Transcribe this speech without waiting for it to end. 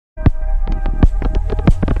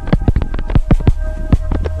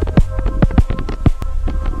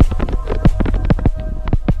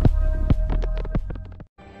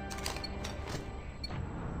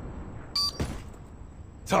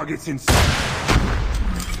Targets inside.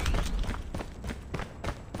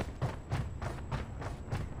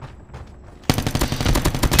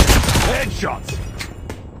 Headshots.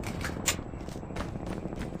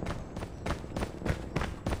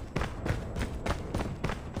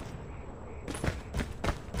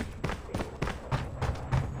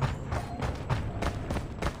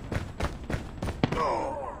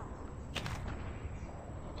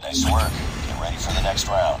 Nice work. Get ready for the next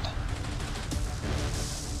round.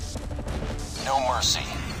 No mercy.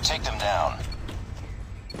 Take them down.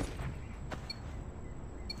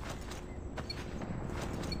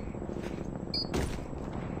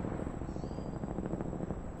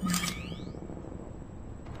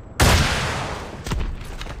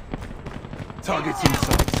 Targets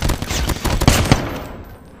inside.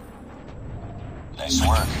 Nice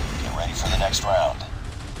work. Get ready for the next round.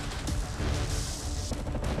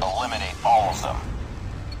 Eliminate all of them.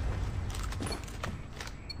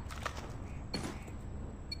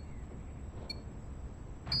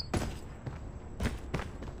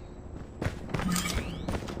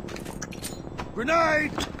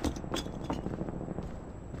 Grenade!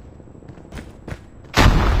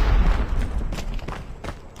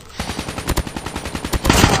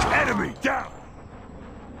 Enemy down!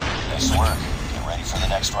 Nice work. Get ready for the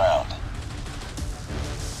next round.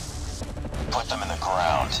 Put them in the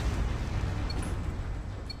ground.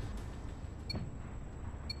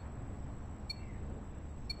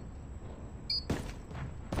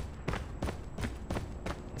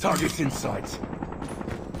 Targets in sight.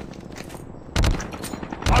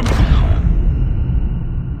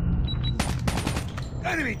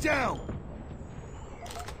 Enemy down!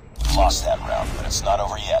 Lost that round, but it's not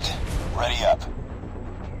over yet. Ready up.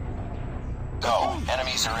 Go.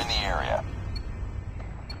 Enemies are in the area.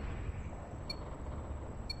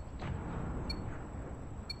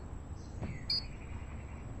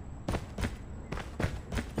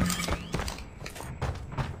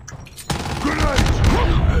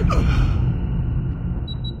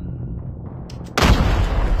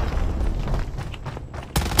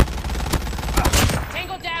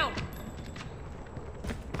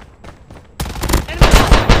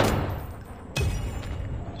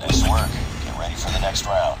 Next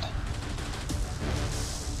round.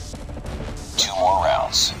 2 more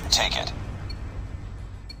rounds. Take it.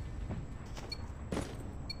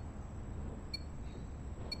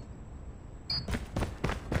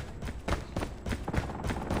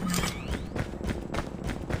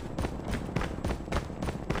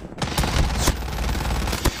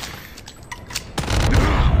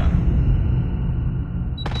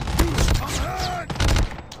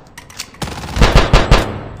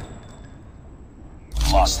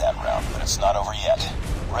 Lost that round, but it's not over yet.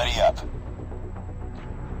 Ready up.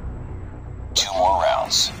 2 more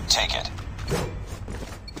rounds. Take it.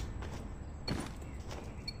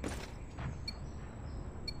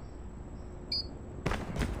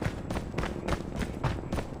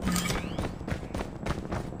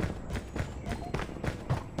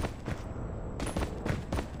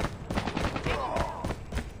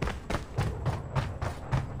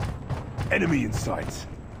 Enemy in sight.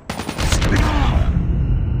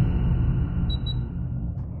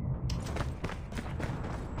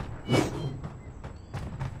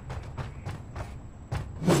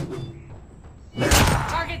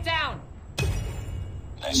 Target down.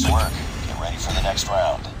 Nice work. Get ready for the next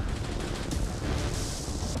round.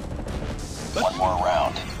 1 more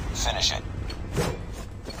round. Finish it.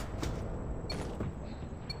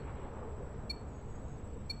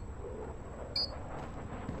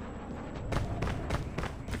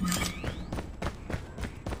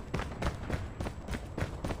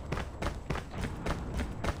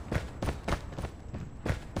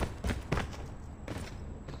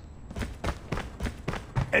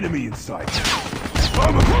 Enemy in sight.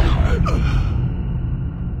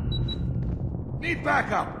 Need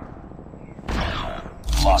backup.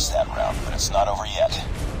 Lost that round, but it's not over yet.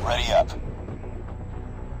 Ready up.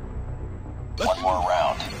 1 more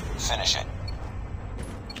round. Finish it.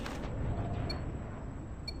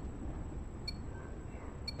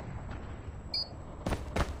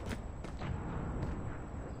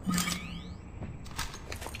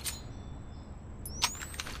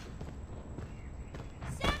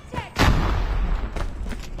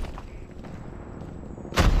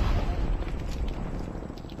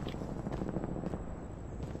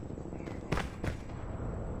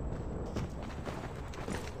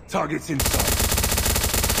 Targets in sight.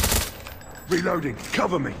 Reloading.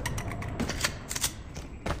 Cover me.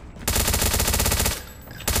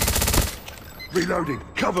 Reloading.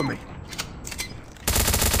 Cover me.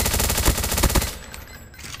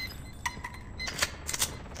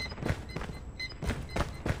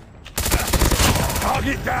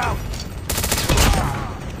 Target down!